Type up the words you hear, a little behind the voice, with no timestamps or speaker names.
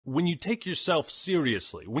when you take yourself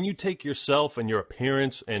seriously, when you take yourself and your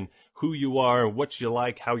appearance and who you are and what you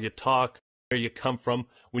like, how you talk, where you come from,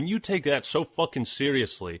 when you take that so fucking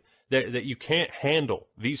seriously that you can't handle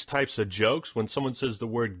these types of jokes when someone says the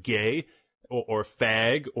word gay or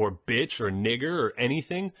fag or bitch or nigger or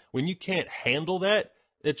anything, when you can't handle that,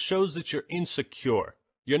 it shows that you're insecure.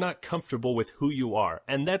 You're not comfortable with who you are,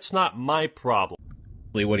 and that's not my problem.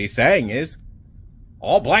 What he's saying is,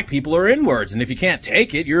 all black people are N-words, and if you can't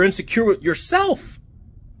take it, you're insecure with yourself.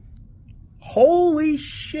 Holy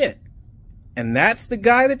shit. And that's the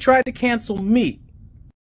guy that tried to cancel me.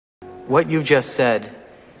 What you just said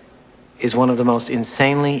is one of the most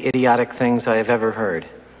insanely idiotic things I have ever heard.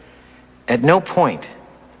 At no point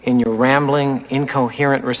in your rambling,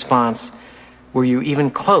 incoherent response were you even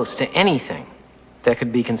close to anything that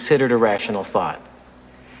could be considered a rational thought.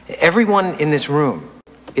 Everyone in this room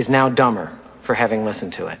is now dumber for having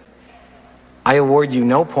listened to it. I award you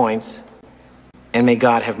no points, and may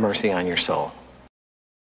God have mercy on your soul.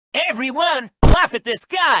 Everyone, laugh at this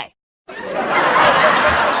guy!